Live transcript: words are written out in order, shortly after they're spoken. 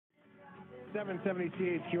770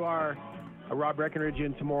 CHQR. Rob Breckenridge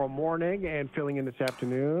in tomorrow morning and filling in this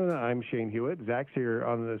afternoon. I'm Shane Hewitt. Zach's here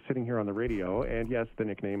sitting here on the radio. And yes, the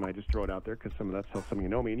nickname, I just throw it out there because that's how some of you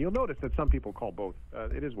know me. And you'll notice that some people call both.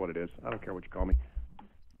 It is what it is. I don't care what you call me.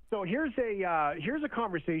 So here's a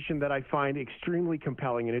conversation that I find extremely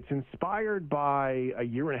compelling, and it's inspired by a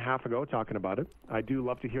year and a half ago talking about it. I do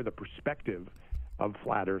love to hear the perspective of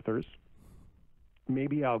flat earthers.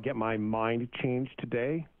 Maybe I'll get my mind changed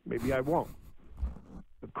today. Maybe I won't.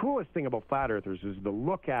 The coolest thing about flat earthers is the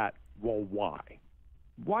look at, well, why?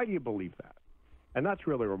 Why do you believe that? And that's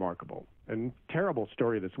really remarkable. And terrible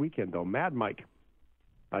story this weekend, though. Mad Mike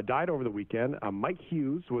died over the weekend. Mike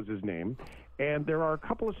Hughes was his name. And there are a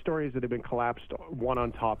couple of stories that have been collapsed one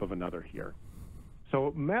on top of another here.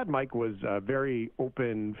 So Mad Mike was a very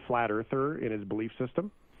open flat earther in his belief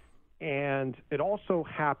system. And it also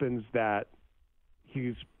happens that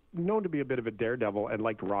he's known to be a bit of a daredevil and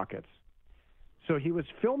liked rockets. So he was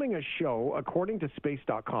filming a show, according to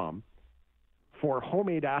Space.com, for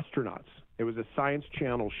homemade astronauts. It was a Science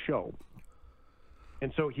Channel show.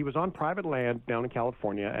 And so he was on private land down in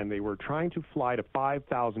California, and they were trying to fly to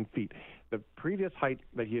 5,000 feet. The previous height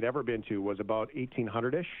that he had ever been to was about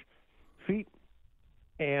 1,800-ish feet,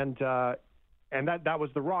 and that was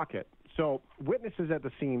the rocket. So witnesses at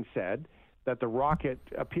the scene said that the rocket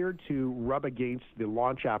appeared to rub against the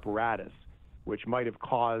launch apparatus, which might have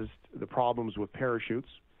caused the problems with parachutes.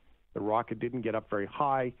 The rocket didn't get up very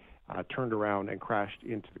high, turned around, and crashed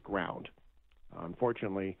into the ground.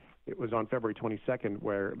 Unfortunately, it was on February 22nd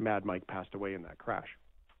where Mad Mike passed away in that crash.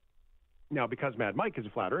 Now, because Mad Mike is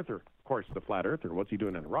a flat earther, of course, the flat earther, what's he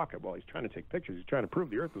doing in a rocket? Well, he's trying to take pictures. He's trying to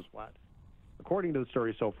prove the earth is flat. According to the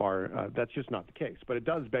story so far, that's just not the case. But it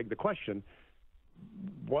does beg the question,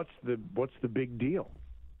 what's the big deal?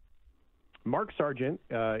 Mark Sargent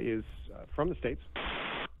is from the States.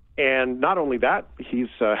 And not only that, he's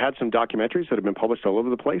had some documentaries that have been published all over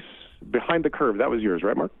the place. Behind the Curve, that was yours,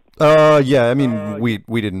 right, Mark? Yeah, I mean,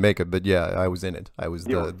 we didn't make it, but yeah, I was in it. I was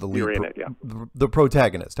the lead, you were in it, yeah. The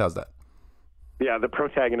protagonist. How's that? Yeah, the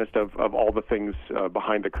protagonist of all the things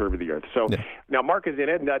behind the curve of the earth. So yeah. Now Mark is in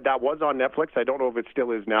it, and that was on Netflix. I don't know if it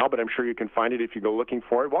still is now, but I'm sure you can find it if you go looking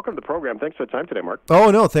for it. Welcome to the program. Thanks for the time today, Mark. Oh,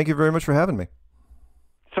 no, thank you very much for having me.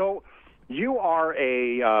 So you are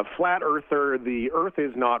a flat earther. The earth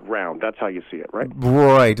is not round. That's how you see it, right?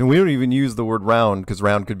 Right, and we don't even use the word round because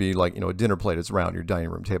round could be like, a dinner plate is round, your dining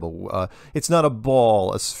room table. It's not a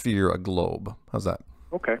ball, a sphere, a globe. How's that?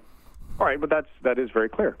 Okay. All right, but that is very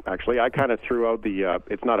clear. Actually, I kind of threw out the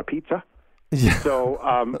it's not a pizza. Yeah.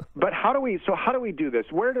 So, but how do we do this?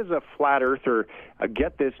 Where does a flat earther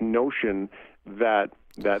get this notion that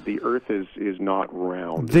the Earth is not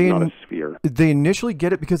round, it's not a sphere? They initially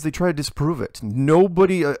get it because they try to disprove it.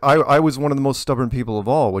 Nobody, I was one of the most stubborn people of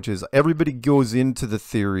all, which is everybody goes into the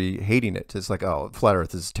theory hating it. It's like, oh, flat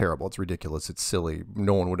Earth is terrible, it's ridiculous, it's silly,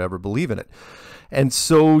 no one would ever believe in it. And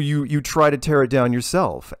so you try to tear it down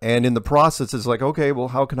yourself. And in the process, it's like, okay, well,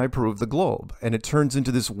 how can I prove the globe? And it turns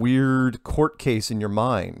into this weird court case in your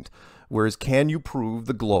mind. Whereas, can you prove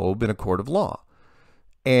the globe in a court of law?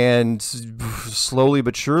 And slowly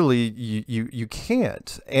but surely, you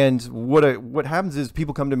can't. And what happens is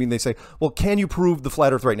people come to me and they say, well, can you prove the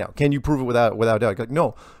flat Earth right now? Can you prove it without doubt? Like,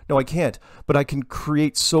 no, I can't. But I can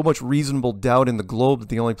create so much reasonable doubt in the globe that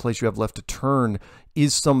the only place you have left to turn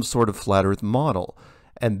is some sort of flat Earth model.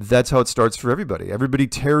 And that's how it starts for everybody. Everybody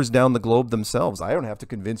tears down the globe themselves. I don't have to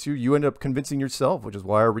convince you. You end up convincing yourself, which is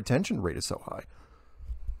why our retention rate is so high.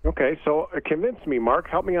 Okay, so convince me, Mark.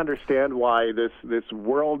 Help me understand why this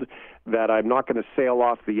world that I'm not going to sail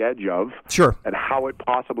off the edge of, sure, and how it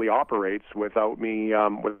possibly operates without me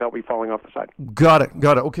falling off the side. Got it.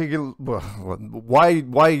 Okay,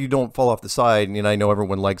 why you don't fall off the side? And I know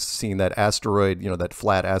everyone likes seeing that asteroid, that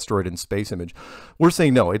flat asteroid in space image. We're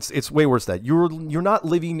saying no. It's way worse than that. You're not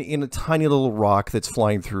living in a tiny little rock that's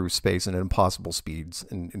flying through space at impossible speeds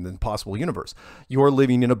in the impossible universe. You're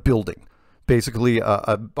living in a building. Basically,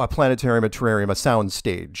 a planetarium, a terrarium, a sound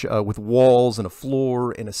stage with walls and a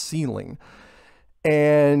floor and a ceiling.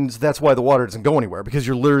 And that's why the water doesn't go anywhere, because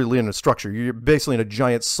you're literally in a structure. You're basically in a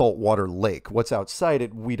giant saltwater lake. What's outside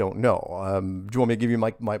it, we don't know. Do you want me to give you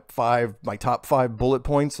my top 5 bullet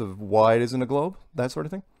points of why it isn't a globe? That sort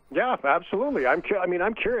of thing? Yeah, absolutely. I'm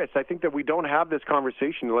curious. I think that we don't have this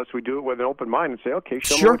conversation unless we do it with an open mind and say, okay,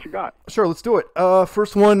 show me what you got. Sure, let's do it.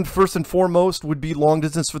 First and foremost, would be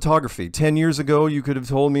long-distance photography. 10 years ago, you could have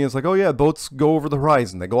told me, it's like, oh, yeah, boats go over the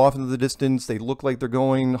horizon. They go off into the distance. They look like they're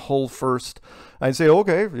going hull first. I'd say,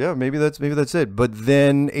 okay, yeah, maybe that's it. But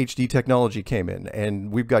then HD technology came in,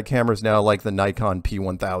 and we've got cameras now like the Nikon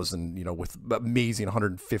P1000, with amazing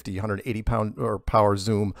 150, 180 power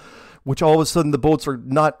zoom, which all of a sudden the boats are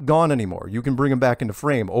not gone anymore. You can bring them back into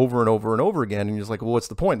frame over and over and over again, and you're just like, well, what's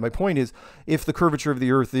the point? My point is, if the curvature of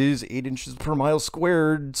the Earth is 8 inches per mile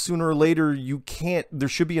squared, sooner or later there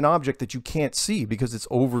should be an object that you can't see because it's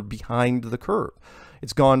over behind the curve.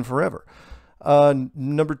 It's gone forever.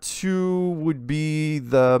 Number 2 would be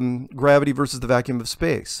the gravity versus the vacuum of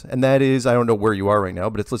space. And that is, I don't know where you are right now,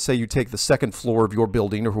 but let's say you take the second floor of your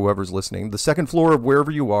building or whoever's listening, the second floor of wherever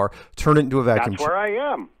you are, turn it into a vacuum. That's where I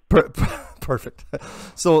am. Perfect.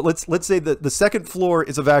 So let's say that the second floor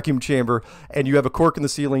is a vacuum chamber and you have a cork in the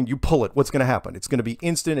ceiling, you pull it. What's going to happen? It's going to be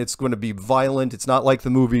instant. It's going to be violent. It's not like the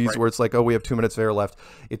movies where it's like, oh, we have 2 minutes of air left.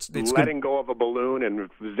 It's letting go of a balloon and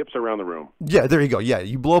zips around the room. Yeah, there you go. Yeah,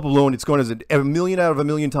 you blow up a balloon. It's going to, a million out of a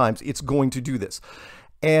million times, it's going to do this.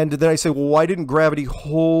 And then I say, well, why didn't gravity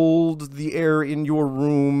hold the air in your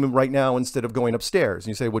room right now instead of going upstairs? And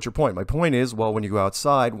you say, what's your point? My point is, well, when you go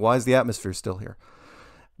outside, why is the atmosphere still here?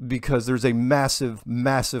 Because there's a massive,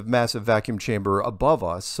 massive, massive vacuum chamber above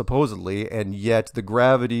us, supposedly, and yet the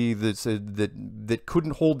gravity that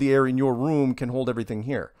couldn't hold the air in your room can hold everything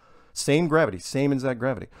here. Same gravity, same exact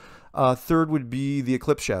gravity. Third would be the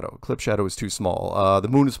eclipse shadow. Eclipse shadow is too small. The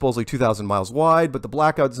moon is supposedly 2,000 miles wide, but the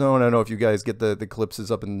blackout zone, I don't know if you guys get the eclipses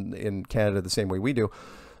up in Canada the same way we do,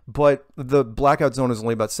 but the blackout zone is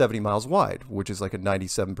only about 70 miles wide, which is like a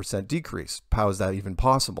 97% decrease. How is that even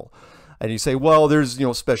possible? And you say, well, there's,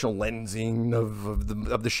 special lensing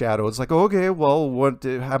of the shadow. It's like, okay, well, what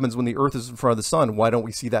happens when the Earth is in front of the sun? Why don't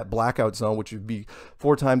we see that blackout zone, which would be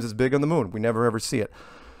 4 times as big on the moon? We never ever see it.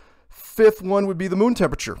 Fifth one would be the moon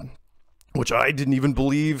temperature, which I didn't even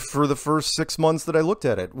believe for the first 6 months that I looked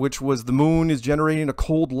at it, which was the moon is generating a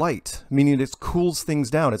cold light, meaning it cools things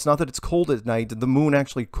down. It's not that it's cold at night. The moon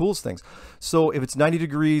actually cools things. So if it's 90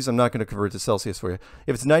 degrees, I'm not going to convert to Celsius for you.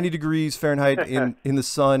 If it's 90 degrees Fahrenheit in the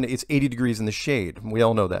sun, it's 80 degrees in the shade. We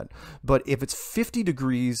all know that. But if it's 50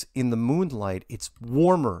 degrees in the moonlight, it's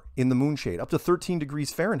warmer in the moonshade, up to 13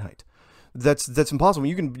 degrees Fahrenheit. That's impossible.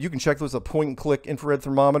 You can check those with a point and click infrared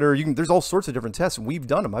thermometer. There's all sorts of different tests, and we've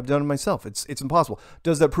done them. I've done them myself. It's impossible.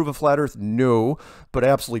 Does that prove a flat Earth? No, but it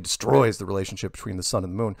absolutely destroys the relationship between the sun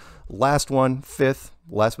and the moon. Last one, fifth,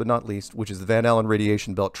 last but not least, which is the Van Allen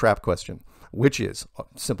radiation belt trap question, which is a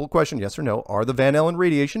simple question, yes or no. Are the Van Allen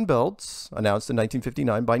radiation belts announced in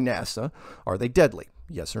 1959 by NASA, are they deadly?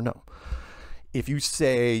 Yes or no? If you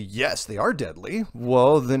say, yes, they are deadly,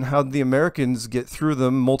 well, then how did the Americans get through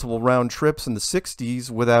them multiple round trips in the 60s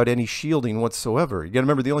without any shielding whatsoever? You got to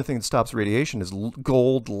remember, the only thing that stops radiation is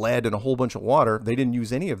gold, lead, and a whole bunch of water. They didn't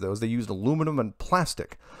use any of those. They used aluminum and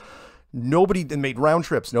plastic. Nobody made round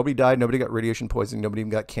trips. Nobody died. Nobody got radiation poisoning. Nobody even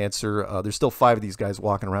got cancer. There's still 5 of these guys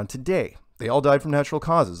walking around today. They all died from natural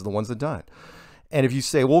causes, the ones that died. And if you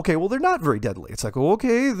say, well, okay, well, they're not very deadly. It's like, well,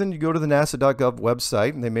 okay, then you go to the NASA.gov website,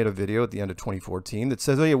 and they made a video at the end of 2014 that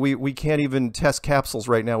says, oh, yeah, we can't even test capsules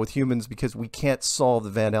right now with humans because we can't solve the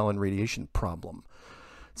Van Allen radiation problem.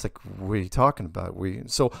 It's like, what are you talking about?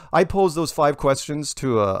 So I posed those 5 questions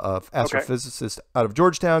to a astrophysicist out of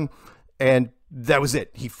Georgetown, and that was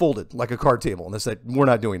it. He folded like a card table, and they said, we're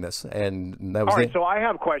not doing this. And that was all right. So I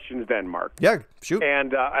have questions then, Mark. Yeah, shoot.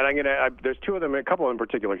 And I'm gonna. There's 2 of them, a couple in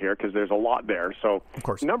particular here, because there's a lot there. So, of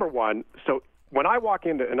course. Number one, so when I walk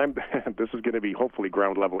into, and this is going to be hopefully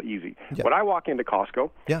ground level easy. Yeah. When I walk into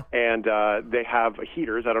Costco, yeah, and they have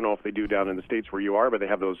heaters. I don't know if they do down in the States where you are, but they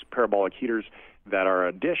have those parabolic heaters that are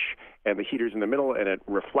a dish, and the heater's in the middle, and it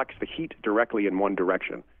reflects the heat directly in one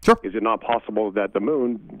direction. Sure. Is it not possible that the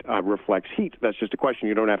moon reflects heat? That's just a question.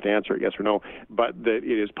 You don't have to answer it, yes or no, but it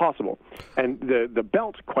is possible. And the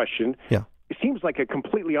belt question, yeah, it seems like a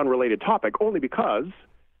completely unrelated topic, only because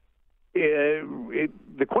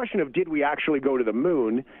the question of did we actually go to the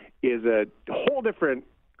moon is a whole different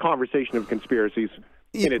conversation of conspiracies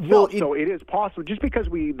in itself. So it is possible. Just because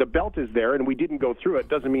the belt is there and we didn't go through it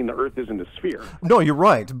doesn't mean the Earth isn't a sphere. No, you're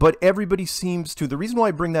right. But everybody seems to. The reason why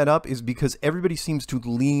I bring that up is because everybody seems to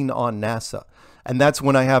lean on NASA. And that's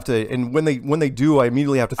when I have to, and when they do, I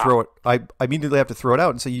immediately have to throw it. I immediately have to throw it out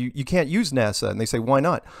and say you can't use NASA. And they say, why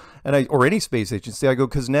not? And or any space agency. I go,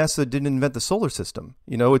 because NASA didn't invent the solar system.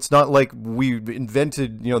 It's not like we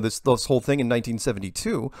invented this whole thing in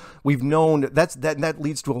 1972. We've known that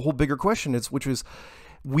leads to a whole bigger question. Which was,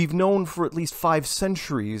 we've known for at least 5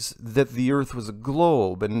 centuries that the Earth was a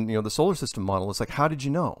globe, and the solar system model is like, how did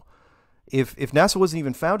you know? If NASA wasn't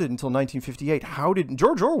even founded until 1958, how did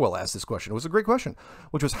George Orwell ask this question? It was a great question,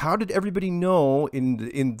 which was, how did everybody know in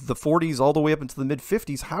the 40s all the way up into the mid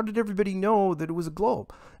 50s? How did everybody know that it was a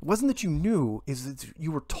globe? It wasn't that you knew, is that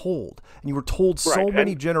you were told, and you were told so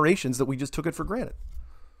many generations that we just took it for granted.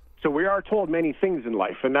 So we are told many things in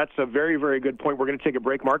life, and that's a very, very good point. We're going to take a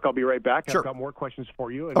break, Mark. I'll be right back. Sure. I've got more questions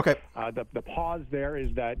for you. And, okay. The pause there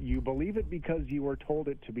is that you believe it because you were told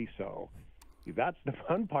it to be so. That's the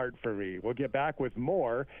fun part for me. We'll get back with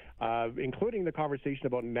more, including the conversation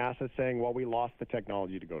about NASA saying, well, we lost the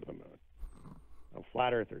technology to go to the moon. Oh,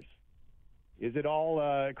 flat earthers. Is it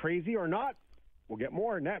all crazy or not? We'll get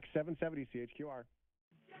more next. 770 CHQR.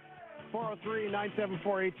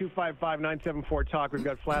 403-974-8255-974-TALK. We've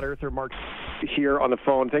got Flat Earther Mark here on the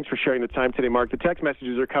phone. Thanks for sharing the time today, Mark. The text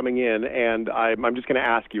messages are coming in, and I'm just going to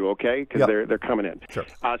ask you, okay? Because they're coming in. Sure.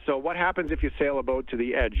 So what happens if you sail a boat to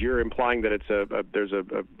the edge? You're implying that there's a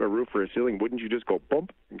roof or a ceiling. Wouldn't you just go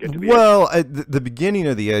bump and get to the edge? Well, the beginning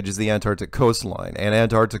of the edge is the Antarctic coastline, and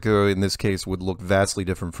Antarctica, in this case, would look vastly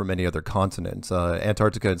different from any other continent.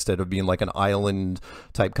 Antarctica, instead of being like an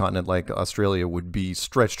island-type continent like Australia, would be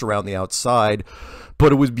stretched around the outside,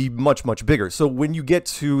 but it would be much, much bigger. So when you get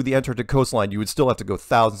to the Antarctic coastline, you would still have to go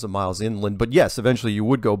thousands of miles inland. But yes, eventually you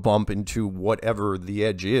would go bump into whatever the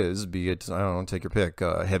edge is, be it, I don't know, take your pick,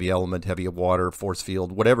 heavy element, heavy water, force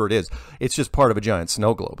field, whatever it is. It's just part of a giant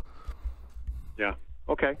snow globe. Yeah.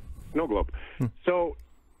 Okay. Snow globe. So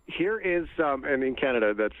here is, and in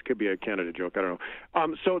Canada, that could be a Canada joke, I don't know.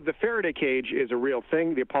 So the Faraday cage is a real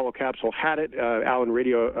thing. The Apollo capsule had it.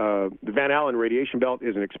 The Van Allen radiation belt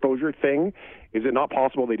is an exposure thing. Is it not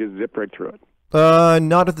possible they just zip right through it?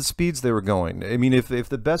 Not at the speeds they were going. I mean, if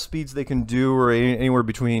the best speeds they can do are anywhere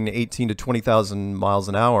between 18 to 20,000 miles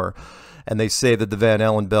an hour, and they say that the Van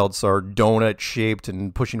Allen belts are donut-shaped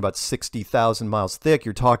and pushing about 60,000 miles thick,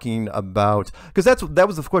 you're talking about... Because that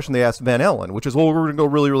was the question they asked Van Allen, which is, well, we're going to go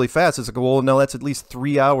really, really fast. It's like, well, no, that's at least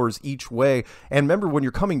 3 hours each way. And remember, when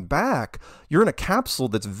you're coming back, you're in a capsule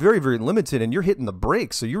that's very, very limited, and you're hitting the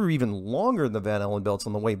brakes, so you're even longer than the Van Allen belts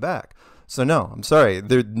on the way back. So no, I'm sorry.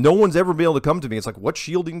 No one's ever been able to come to me. It's like, what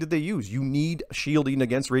shielding did they use? You need shielding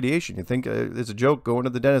against radiation. You think it's a joke? Go into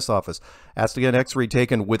the dentist's office. Ask to get an x-ray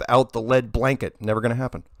taken without the lead blanket. Never going to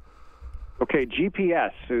happen. Okay,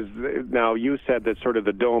 GPS is, now you said that sort of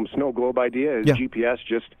the dome snow globe idea. Is GPS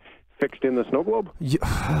just fixed in the snow globe?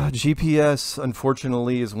 GPS,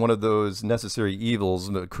 unfortunately, is one of those necessary evils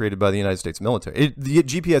created by the United States military. The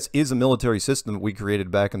GPS is a military system that we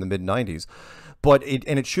created back in the mid-90s. But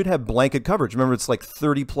it should have blanket coverage. Remember, it's like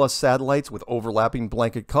 30 plus satellites with overlapping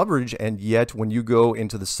blanket coverage, and yet when you go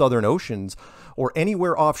into the southern oceans or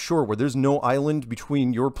anywhere offshore where there's no island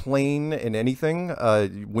between your plane and anything,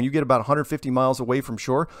 when you get about 150 miles away from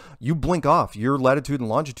shore, you blink off. Your latitude and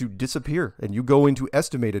longitude disappear, and you go into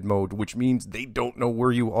estimated mode, which means they don't know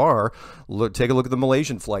where you are. Take a look at the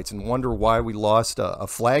Malaysian flights and wonder why we lost a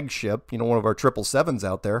flagship, one of our 777s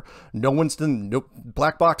out there. Nope,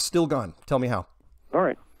 black box still gone. Tell me how. All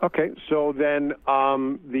right. Okay. So then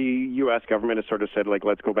the U.S. government has sort of said, like,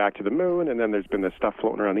 let's go back to the moon. And then there's been this stuff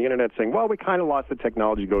floating around the internet saying, well, we kind of lost the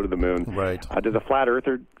technology to go to the moon. Right. Does a flat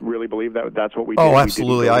earther really believe that that's what we did? Oh,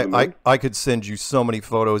 absolutely. I could send you so many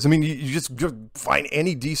photos. I mean, you just find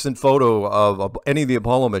any decent photo of any of the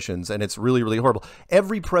Apollo missions, and it's really, really horrible.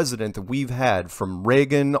 Every president that we've had, from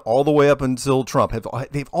Reagan all the way up until Trump,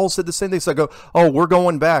 they've all said the same thing. It's like, oh, we're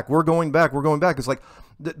going back. We're going back. We're going back. It's like,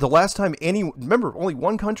 the last time remember, only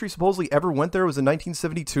one country supposedly ever went there was in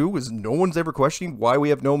 1972. No one's ever questioning why we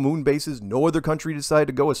have no moon bases. No other country decided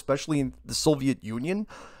to go, especially in the Soviet Union.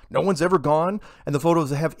 No one's ever gone, and the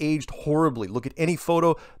photos have aged horribly. Look at any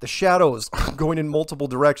photo, the shadows going in multiple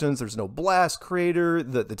directions. There's no blast crater.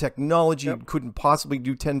 The technology couldn't possibly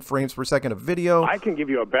do 10 frames per second of video. I can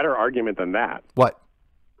give you a better argument than that. What?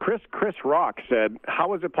 Chris Rock said,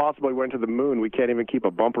 how is it possible we went to the moon? We can't even keep a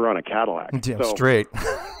bumper on a Cadillac. Damn straight.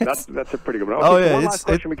 That's a pretty good one. Okay, oh, yeah. One last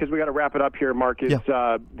question, because we got to wrap it up here, Mark, is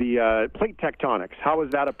the plate tectonics. How is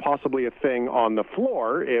that possibly a thing on the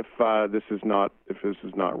floor if this is not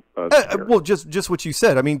well, just what you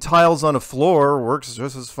said. I mean, tiles on a floor works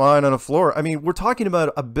just as fine on a floor. I mean, we're talking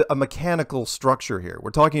about a mechanical structure here. We're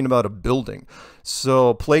talking about a building.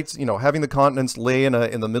 So plates, having the continents lay in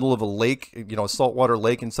the middle of a lake, a saltwater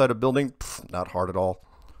lake inside a building, not hard at all.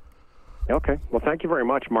 Okay. Well, thank you very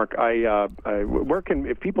much, Mark. Where can,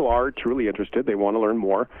 if people are truly interested, they want to learn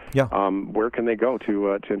more, where can they go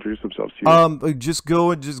to introduce themselves to you? Just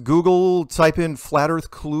go and just Google, type in Flat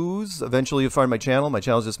Earth Clues. Eventually you'll find my channel. My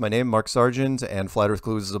channel is just my name, Mark Sargent, and Flat Earth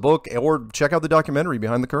Clues is a book. Or check out the documentary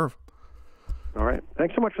Behind the Curve. All right.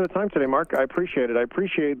 Thanks so much for the time today, Mark. I appreciate it. I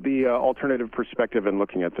appreciate the alternative perspective in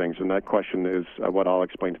looking at things, and that question is what I'll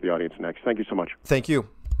explain to the audience next. Thank you so much. Thank you.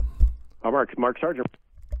 Mark Sargent.